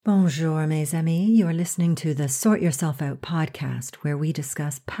Bonjour, mes amis. You're listening to the Sort Yourself Out podcast, where we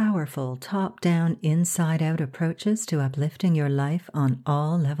discuss powerful, top-down, inside-out approaches to uplifting your life on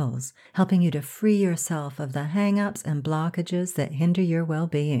all levels, helping you to free yourself of the hang-ups and blockages that hinder your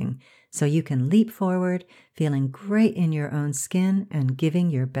well-being, so you can leap forward, feeling great in your own skin and giving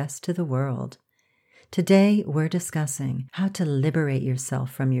your best to the world. Today, we're discussing how to liberate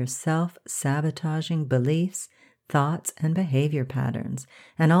yourself from your self-sabotaging beliefs, thoughts, and behavior patterns,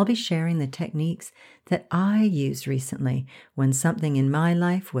 and I'll be sharing the techniques that I used recently when something in my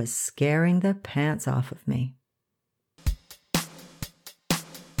life was scaring the pants off of me.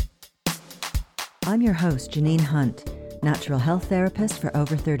 I'm your host, Janine Hunt, natural health therapist for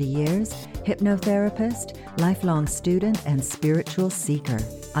over 30 years, hypnotherapist, lifelong student, and spiritual seeker.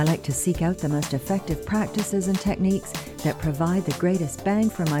 I like to seek out the most effective practices and techniques that provide the greatest bang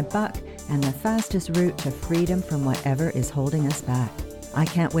for my buck and the fastest route to freedom from whatever is holding us back. I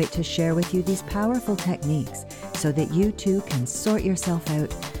can't wait to share with you these powerful techniques so that you too can sort yourself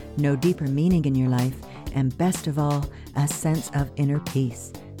out, know deeper meaning in your life, and best of all, a sense of inner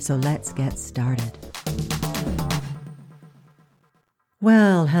peace. So let's get started.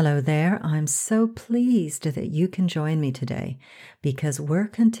 Well, hello there. I'm so pleased that you can join me today because we're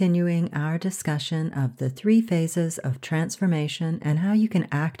continuing our discussion of the 3 phases of transformation and how you can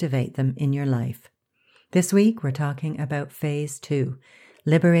activate them in your life. This week, we're talking about phase 2,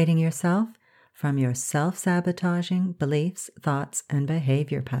 liberating yourself from your self-sabotaging beliefs, thoughts, and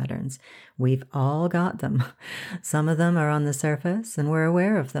behavior patterns. We've all got them. Some of them are on the surface and we're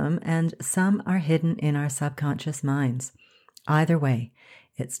aware of them, and some are hidden in our subconscious minds. Either way,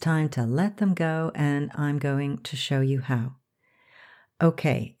 it's time to let them go, and I'm going to show you how.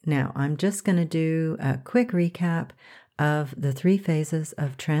 Okay, now I'm just going to do a quick recap of the 3 phases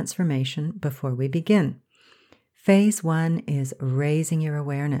of transformation before we begin. Phase 1 is raising your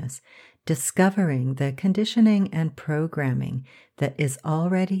awareness, discovering the conditioning and programming that is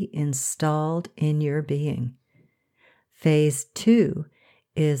already installed in your being. Phase 2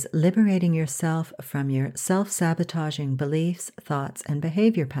 is liberating yourself from your self-sabotaging beliefs, thoughts, and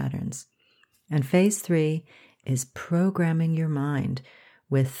behavior patterns. And phase 3 is programming your mind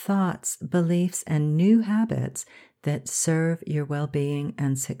with thoughts, beliefs, and new habits that serve your well-being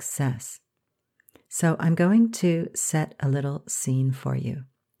and success. So I'm going to set a little scene for you.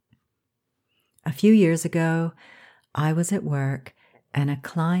 A few years ago, I was at work and a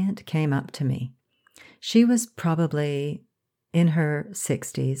client came up to me. She was probably in her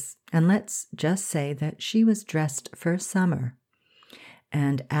 60s, and let's just say that she was dressed for summer.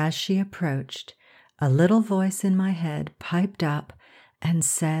 And as she approached, a little voice in my head piped up and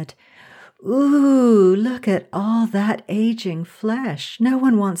said, "Ooh, look at all that aging flesh. No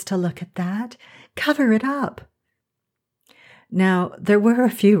one wants to look at that. Cover it up." Now, there were a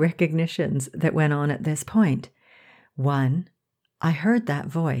few recognitions that went on at this point. 1, I heard that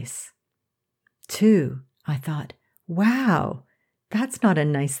voice. 2, I thought, wow, that's not a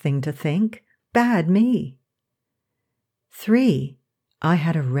nice thing to think. Bad me. 3, I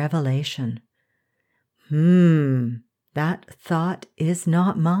had a revelation. That thought is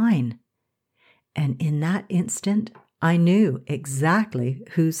not mine. And in that instant, I knew exactly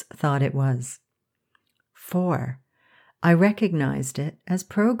whose thought it was. 4, I recognized it as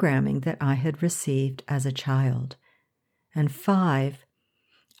programming that I had received as a child. And 5,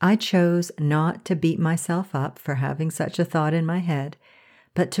 I chose not to beat myself up for having such a thought in my head,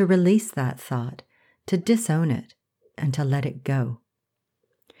 but to release that thought, to disown it, and to let it go.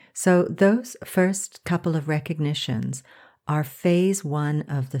 So those first couple of recognitions are phase 1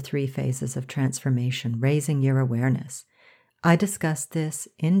 of the 3 phases of transformation, raising your awareness. I discussed this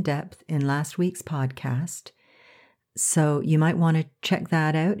in depth in last week's podcast, so you might want to check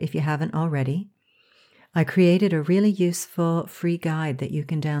that out if you haven't already. I created a really useful free guide that you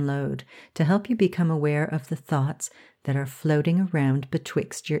can download to help you become aware of the thoughts that are floating around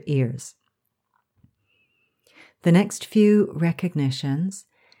betwixt your ears. The next few recognitions,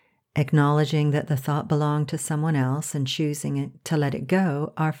 acknowledging that the thought belonged to someone else and choosing to let it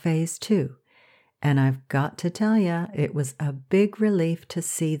go, are phase 2. And I've got to tell you, it was a big relief to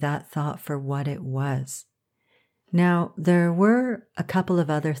see that thought for what it was. Now, there were a couple of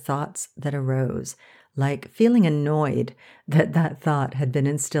other thoughts that arose, like feeling annoyed that that thought had been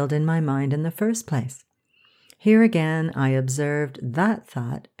instilled in my mind in the first place. Here again, I observed that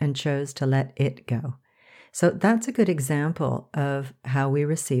thought and chose to let it go. So that's a good example of how we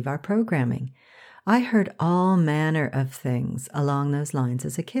receive our programming. I heard all manner of things along those lines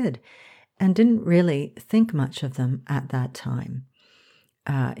as a kid and didn't really think much of them at that time.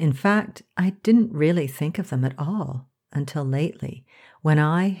 In fact, I didn't really think of them at all. until lately, when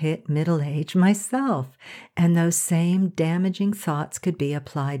I hit middle age myself, and those same damaging thoughts could be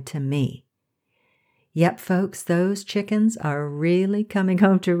applied to me. Yep, folks, those chickens are really coming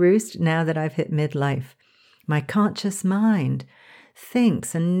home to roost now that I've hit midlife. My conscious mind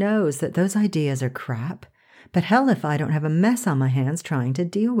thinks and knows that those ideas are crap, but hell if I don't have a mess on my hands trying to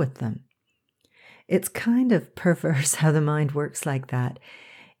deal with them. It's kind of perverse how the mind works like that.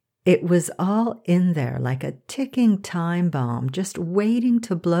 It was all in there like a ticking time bomb, just waiting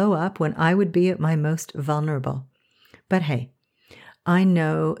to blow up when I would be at my most vulnerable. But hey, I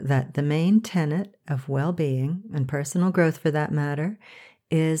know that the main tenet of well-being, and personal growth for that matter,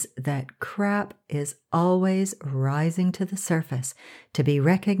 is that crap is always rising to the surface to be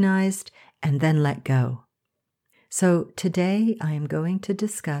recognized and then let go. So today I am going to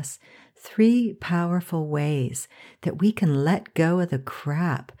discuss 3 powerful ways that we can let go of the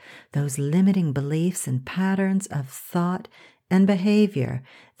crap, those limiting beliefs and patterns of thought and behavior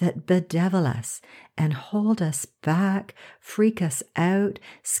that bedevil us and hold us back, freak us out,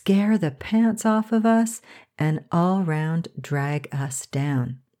 scare the pants off of us, and all round drag us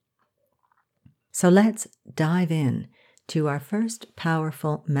down. So let's dive in to our first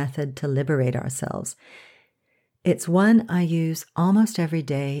powerful method to liberate ourselves. It's one I use almost every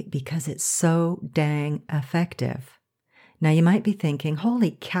day because it's so dang effective. Now you might be thinking,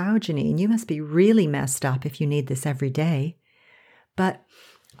 holy cow, Janine, you must be really messed up if you need this every day. But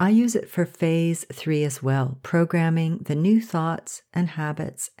I use it for phase 3 as well, programming the new thoughts and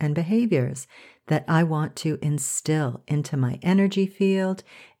habits and behaviors that I want to instill into my energy field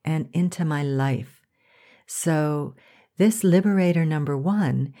and into my life. So this liberator number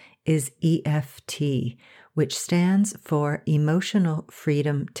 1 is EFT, which stands for Emotional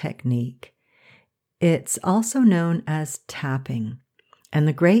Freedom Technique. It's also known as tapping. And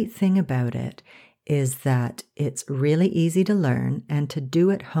the great thing about it is that it's really easy to learn and to do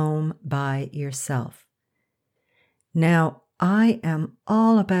at home by yourself. Now, I am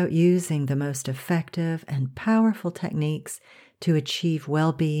all about using the most effective and powerful techniques to achieve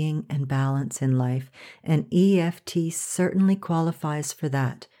well-being and balance in life, and EFT certainly qualifies for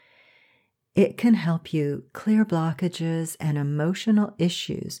that. It can help you clear blockages and emotional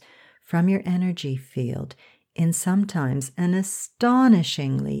issues from your energy field in sometimes an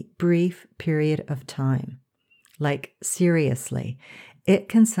astonishingly brief period of time. Like, seriously, it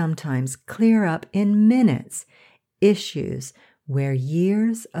can sometimes clear up in minutes issues where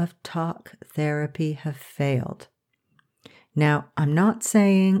years of talk therapy have failed. Now, I'm not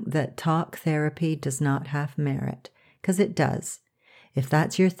saying that talk therapy does not have merit, because it does. If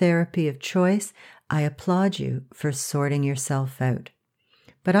that's your therapy of choice, I applaud you for sorting yourself out.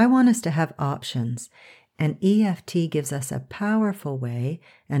 But I want us to have options, and EFT gives us a powerful way,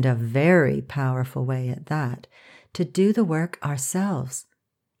 and a very powerful way at that, to do the work ourselves,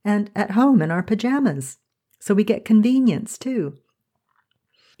 and at home in our pajamas, so we get convenience too.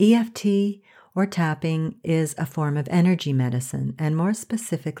 EFT or tapping is a form of energy medicine, and more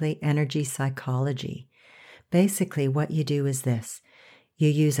specifically, energy psychology. Basically, what you do is this. You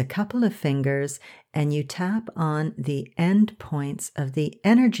use a couple of fingers and you tap on the end points of the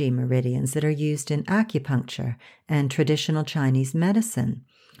energy meridians that are used in acupuncture and traditional Chinese medicine,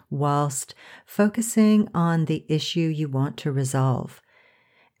 whilst focusing on the issue you want to resolve.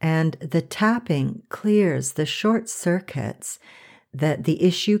 And the tapping clears the short circuits that the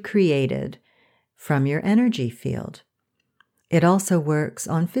issue created from your energy field. It also works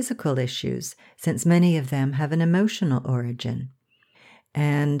on physical issues, since many of them have an emotional origin.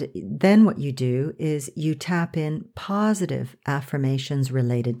 And then what you do is you tap in positive affirmations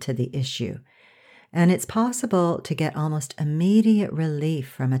related to the issue. And it's possible to get almost immediate relief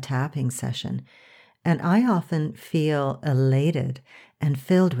from a tapping session. And I often feel elated and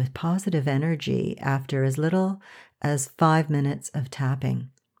filled with positive energy after as little as 5 minutes of tapping.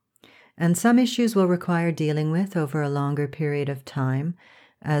 And some issues will require dealing with over a longer period of time,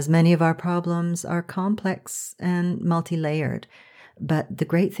 as many of our problems are complex and multi-layered. But the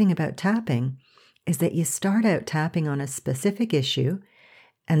great thing about tapping is that you start out tapping on a specific issue,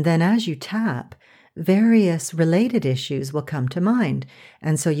 and then as you tap, various related issues will come to mind,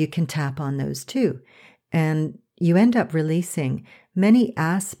 and so you can tap on those too. And you end up releasing many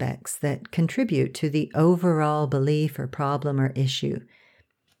aspects that contribute to the overall belief or problem or issue.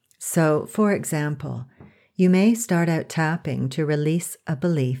 So, for example, you may start out tapping to release a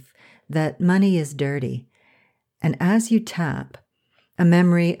belief that money is dirty. And as you tap, a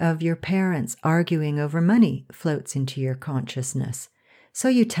memory of your parents arguing over money floats into your consciousness. So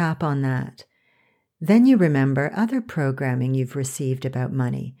you tap on that. Then you remember other programming you've received about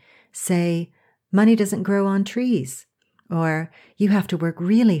money. Say, money doesn't grow on trees. or you have to work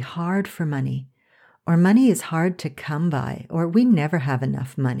really hard for money, or money is hard to come by, or we never have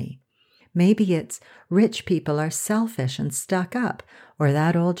enough money. Maybe it's rich people are selfish and stuck up, or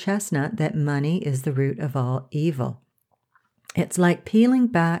that old chestnut that money is the root of all evil. It's like peeling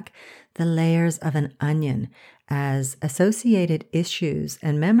back the layers of an onion as associated issues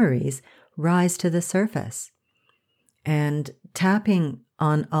and memories rise to the surface. And tapping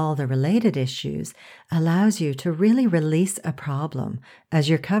on all the related issues allows you to really release a problem as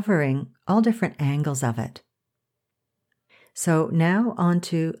you're covering all different angles of it. So now on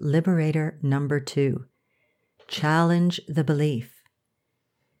to liberator number 2. Challenge the belief.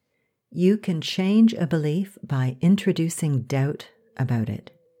 You can change a belief by introducing doubt about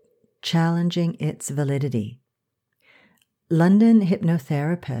it, challenging its validity. London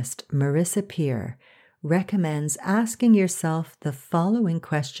hypnotherapist Marissa Peer recommends asking yourself the following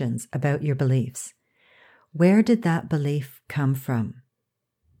questions about your beliefs. Where did that belief come from?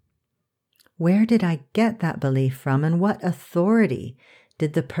 Where did I get that belief from, and what authority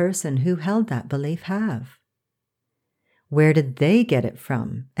did the person who held that belief have? Where did they get it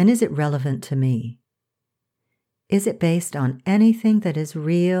from, and is it relevant to me? Is it based on anything that is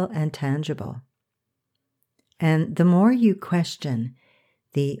real and tangible? And the more you question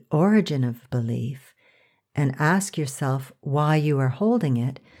the origin of belief and ask yourself why you are holding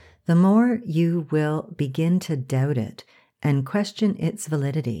it, the more you will begin to doubt it and question its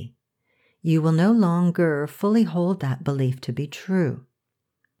validity. You will no longer fully hold that belief to be true.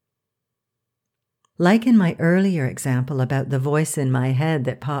 Like in my earlier example about the voice in my head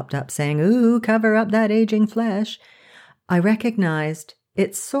that popped up saying, "Ooh, cover up that aging flesh," I recognized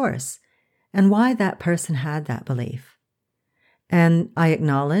its source and why that person had that belief. And I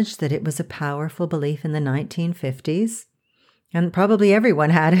acknowledged that it was a powerful belief in the 1950s, and probably everyone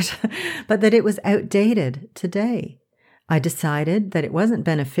had it, but that it was outdated today. I decided that it wasn't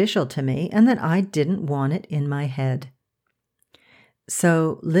beneficial to me and that I didn't want it in my head.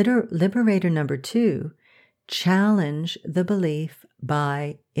 So liberator number 2, challenge the belief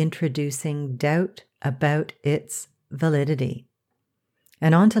by introducing doubt about its validity.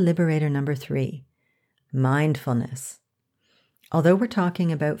 And on to liberator number 3, mindfulness. Although we're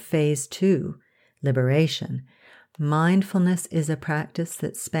talking about phase 2, liberation, mindfulness is a practice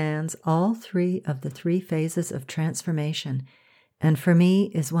that spans all 3 of the 3 phases of transformation, and for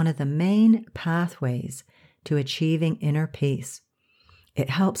me is one of the main pathways to achieving inner peace. It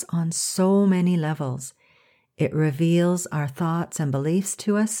helps on so many levels. It reveals our thoughts and beliefs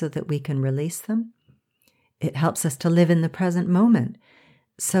to us so that we can release them. It helps us to live in the present moment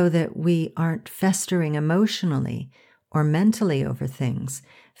so that we aren't festering emotionally or mentally over things,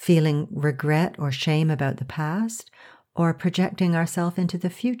 feeling regret or shame about the past, or projecting ourselves into the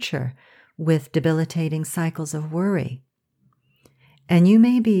future with debilitating cycles of worry. And you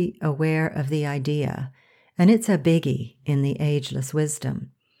may be aware of the idea, and it's a biggie in the ageless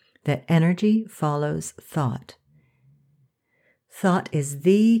wisdom, that energy follows thought. Thought is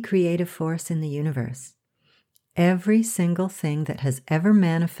the creative force in the universe. Every single thing that has ever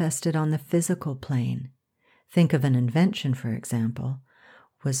manifested on the physical plane, think of an invention, for example,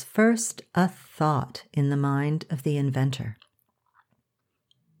 was first a thought in the mind of the inventor.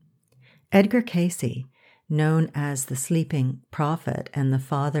 Edgar Cayce, known as the sleeping prophet and the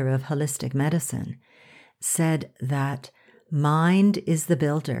father of holistic medicine, said that mind is the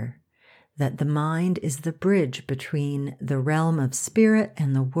builder, that the mind is the bridge between the realm of spirit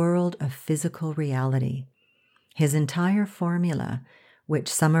and the world of physical reality. His entire formula, which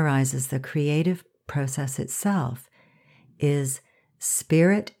summarizes the creative process itself, is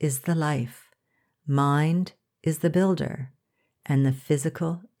spirit is the life, mind is the builder, and the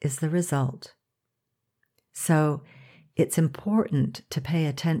physical is the result. So it's important to pay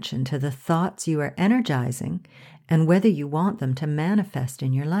attention to the thoughts you are energizing and whether you want them to manifest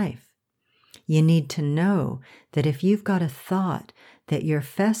in your life. You need to know that if you've got a thought that you're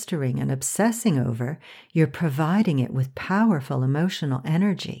festering and obsessing over, you're providing it with powerful emotional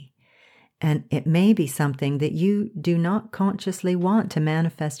energy. And it may be something that you do not consciously want to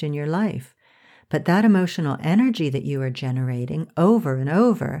manifest in your life. But that emotional energy that you are generating over and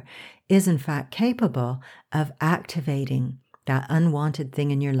over is in fact capable of activating that unwanted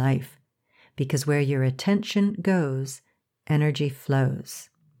thing in your life. Because where your attention goes, energy flows.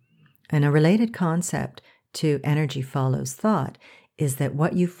 And a related concept to energy follows thought is that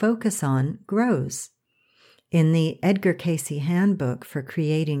what you focus on grows. In the Edgar Cayce Handbook for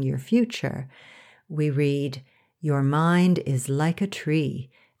Creating Your Future, we read, "Your mind is like a tree,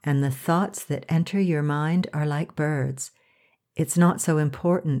 and the thoughts that enter your mind are like birds. It's not so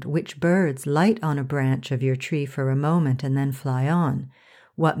important which birds light on a branch of your tree for a moment and then fly on.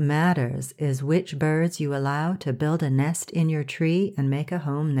 What matters is which birds you allow to build a nest in your tree and make a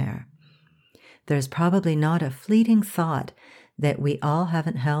home there. There's probably not a fleeting thought that we all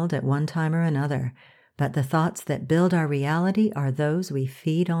haven't held at one time or another, but the thoughts that build our reality are those we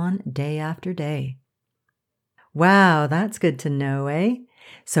feed on day after day. Wow, that's good to know, eh?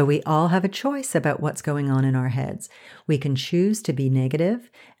 So we all have a choice about what's going on in our heads. We can choose to be negative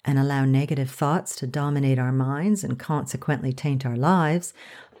and allow negative thoughts to dominate our minds and consequently taint our lives,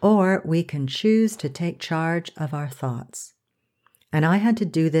 or we can choose to take charge of our thoughts. And I had to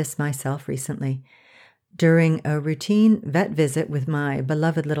do this myself recently. During a routine vet visit with my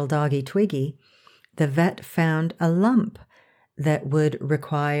beloved little doggy Twiggy, the vet found a lump that would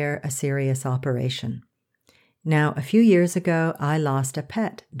require a serious operation. Now, a few years ago, I lost a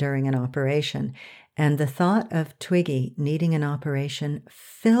pet during an operation, and the thought of Twiggy needing an operation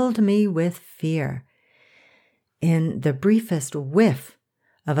filled me with fear. In the briefest whiff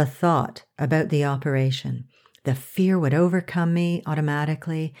of a thought about the operation, the fear would overcome me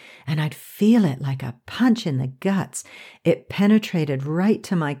automatically, and I'd feel it like a punch in the guts. It penetrated right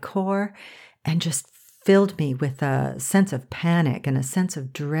to my core and just filled me with a sense of panic and a sense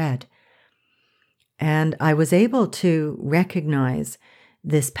of dread. And I was able to recognize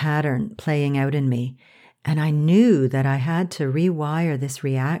this pattern playing out in me. And I knew that I had to rewire this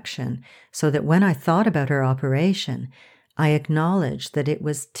reaction so that when I thought about her operation, I acknowledged that it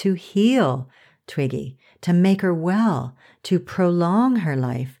was to heal Twiggy, to make her well, to prolong her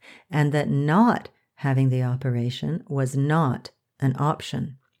life, and that not having the operation was not an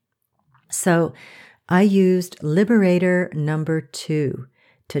option. So I used Liberator number 2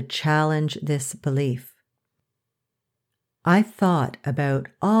 to challenge this belief. I thought about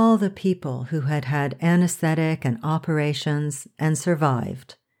all the people who had had anesthetic and operations and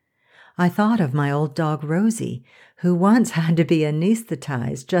survived. I thought of my old dog Rosie, who once had to be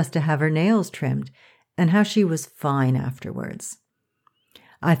anesthetized just to have her nails trimmed, and how she was fine afterwards.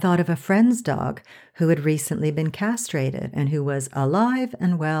 I thought of a friend's dog who had recently been castrated and who was alive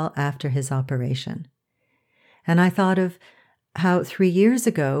and well after his operation. And I thought of how 3 years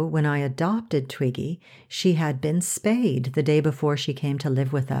ago, when I adopted Twiggy, she had been spayed the day before she came to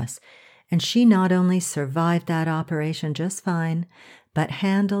live with us, and she not only survived that operation just fine, but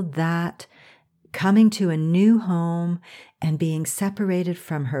handled that, coming to a new home and being separated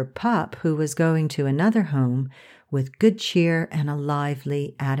from her pup who was going to another home with good cheer and a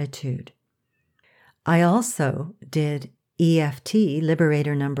lively attitude. I also did EFT,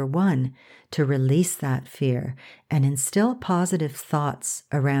 Liberator number 1, to release that fear and instill positive thoughts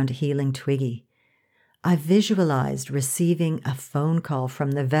around healing Twiggy. I visualized receiving a phone call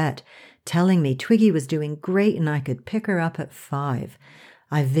from the vet telling me Twiggy was doing great and I could pick her up at 5.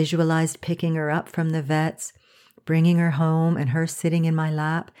 I visualized picking her up from the vets, bringing her home and her sitting in my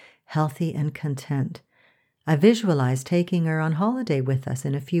lap, healthy and content. I visualized taking her on holiday with us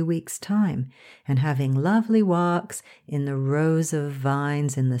in a few weeks' time and having lovely walks in the rows of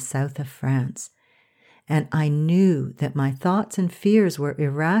vines in the south of France. And I knew that my thoughts and fears were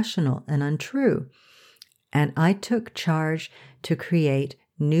irrational and untrue. And I took charge to create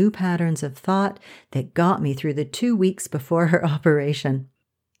new patterns of thought that got me through the 2 weeks before her operation.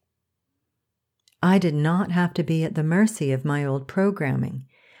 I did not have to be at the mercy of my old programming.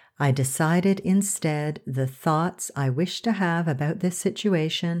 I decided instead the thoughts I wished to have about this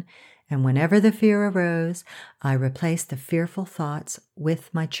situation, and whenever the fear arose, I replaced the fearful thoughts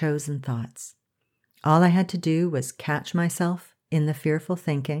with my chosen thoughts. All I had to do was catch myself in the fearful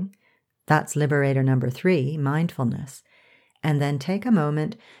thinking. That's Liberator number 3, mindfulness. And then take a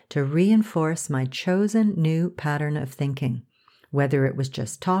moment to reinforce my chosen new pattern of thinking, whether it was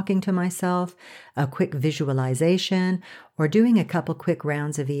just talking to myself, a quick visualization, or doing a couple quick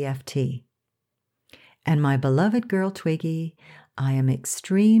rounds of EFT. And my beloved girl Twiggy, I am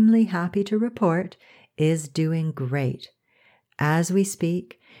extremely happy to report, is doing great. As we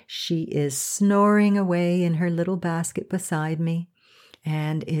speak, she is snoring away in her little basket beside me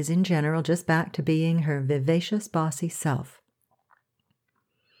and is in general just back to being her vivacious, bossy self.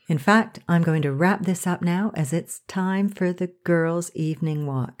 In fact, I'm going to wrap this up now as it's time for the girls' evening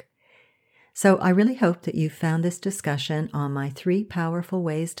walk. So I really hope that you found this discussion on my 3 powerful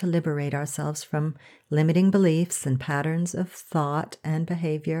ways to liberate ourselves from limiting beliefs and patterns of thought and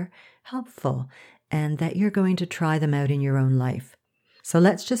behavior helpful, and that you're going to try them out in your own life. So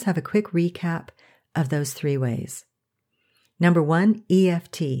let's just have a quick recap of those 3 ways. Number 1,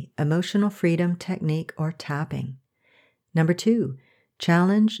 EFT, Emotional Freedom Technique or tapping. Number 2,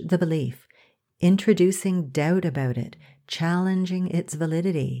 challenge the belief, introducing doubt about it, challenging its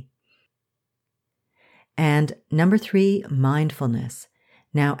validity. And number 3, mindfulness.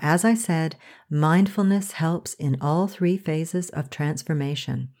 Now, as I said, mindfulness helps in all 3 phases of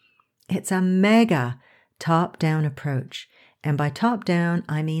transformation. It's a mega top-down approach. And by top-down,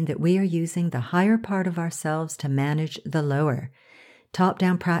 I mean that we are using the higher part of ourselves to manage the lower.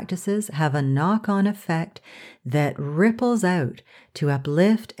 Top-down practices have a knock-on effect that ripples out to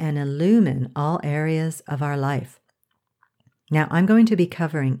uplift and illumine all areas of our life. Now, I'm going to be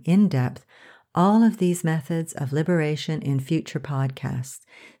covering in depth all of these methods of liberation in future podcasts.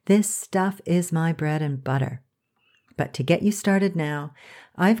 This stuff is my bread and butter. But to get you started now,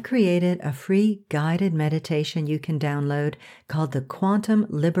 I've created a free guided meditation you can download called the Quantum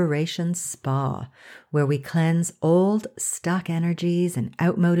Liberation Spa, where we cleanse old, stuck energies and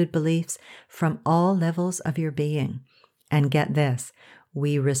outmoded beliefs from all levels of your being. And get this,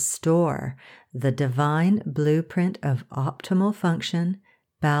 we restore the divine blueprint of optimal function,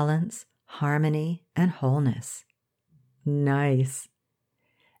 balance, harmony, and wholeness. Nice.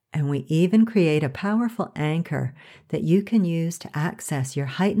 And we even create a powerful anchor that you can use to access your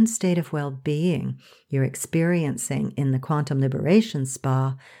heightened state of well-being you're experiencing in the Quantum Liberation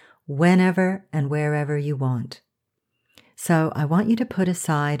Spa whenever and wherever you want. So I want you to put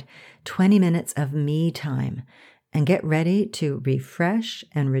aside 20 minutes of me time and get ready to refresh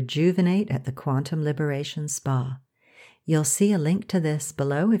and rejuvenate at the Quantum Liberation Spa. You'll see a link to this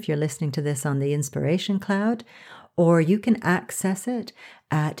below if you're listening to this on the Inspiration Cloud, or you can access it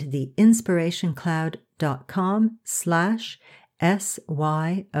at the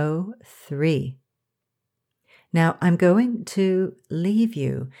inspirationcloud.com/SYO3. Now, I'm going to leave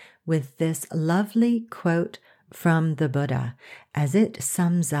you with this lovely quote from the Buddha as it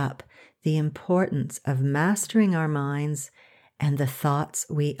sums up the importance of mastering our minds and the thoughts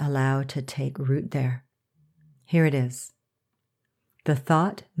we allow to take root there. Here it is. The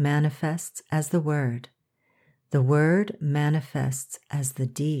thought manifests as the word. The word manifests as the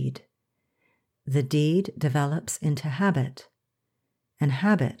deed. The deed develops into habit, and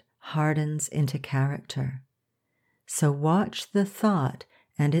habit hardens into character. So watch the thought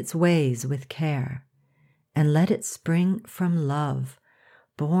and its ways with care, and let it spring from love,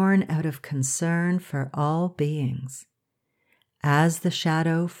 born out of concern for all beings. As the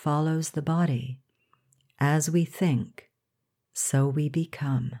shadow follows the body, as we think, so we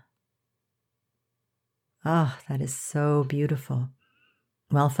become. Ah, that is so beautiful.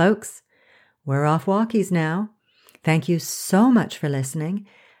 Well, folks, we're off walkies now. Thank you so much for listening.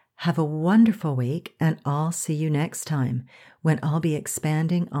 Have a wonderful week, and I'll see you next time when I'll be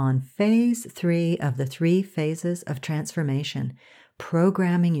expanding on phase 3 of the 3 phases of transformation,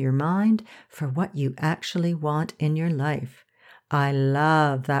 programming your mind for what you actually want in your life. I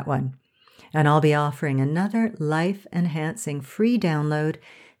love that one. And I'll be offering another life-enhancing free download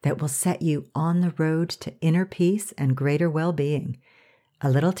that will set you on the road to inner peace and greater well-being. A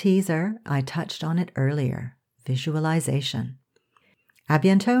little teaser, I touched on it earlier, visualization. À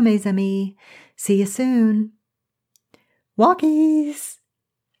bientôt, mes amis. See you soon. Walkies!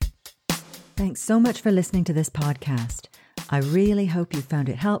 Thanks so much for listening to this podcast. I really hope you found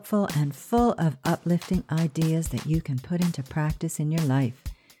it helpful and full of uplifting ideas that you can put into practice in your life.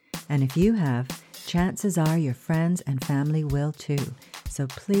 And if you have, chances are your friends and family will too. So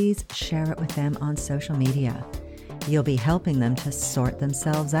please share it with them on social media. You'll be helping them to sort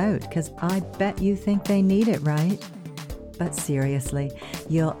themselves out, because I bet you think they need it, right? But seriously,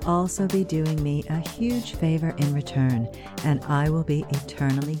 you'll also be doing me a huge favor in return, and I will be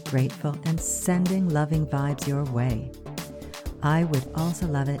eternally grateful and sending loving vibes your way. I would also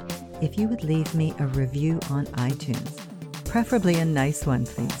love it if you would leave me a review on iTunes, preferably a nice one,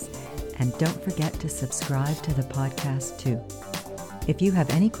 please. And don't forget to subscribe to the podcast too. If you have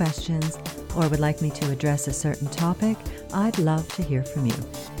any questions or would like me to address a certain topic, I'd love to hear from you.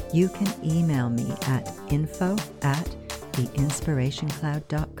 You can email me at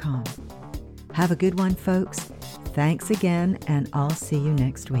info@theinspirationcloud.com. Have a good one, folks. Thanks again, and I'll see you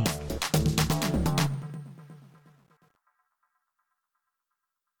next week.